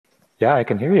Yeah, I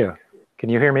can hear you. Can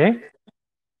you hear me?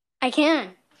 I can.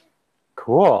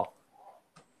 Cool.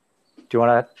 Do you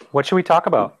want to, what should we talk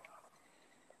about?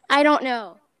 I don't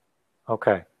know.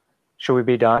 Okay. Should we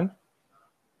be done?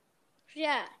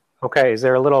 Yeah. Okay, is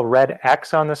there a little red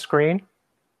X on the screen?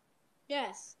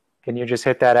 Yes. Can you just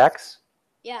hit that X?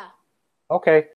 Yeah. Okay.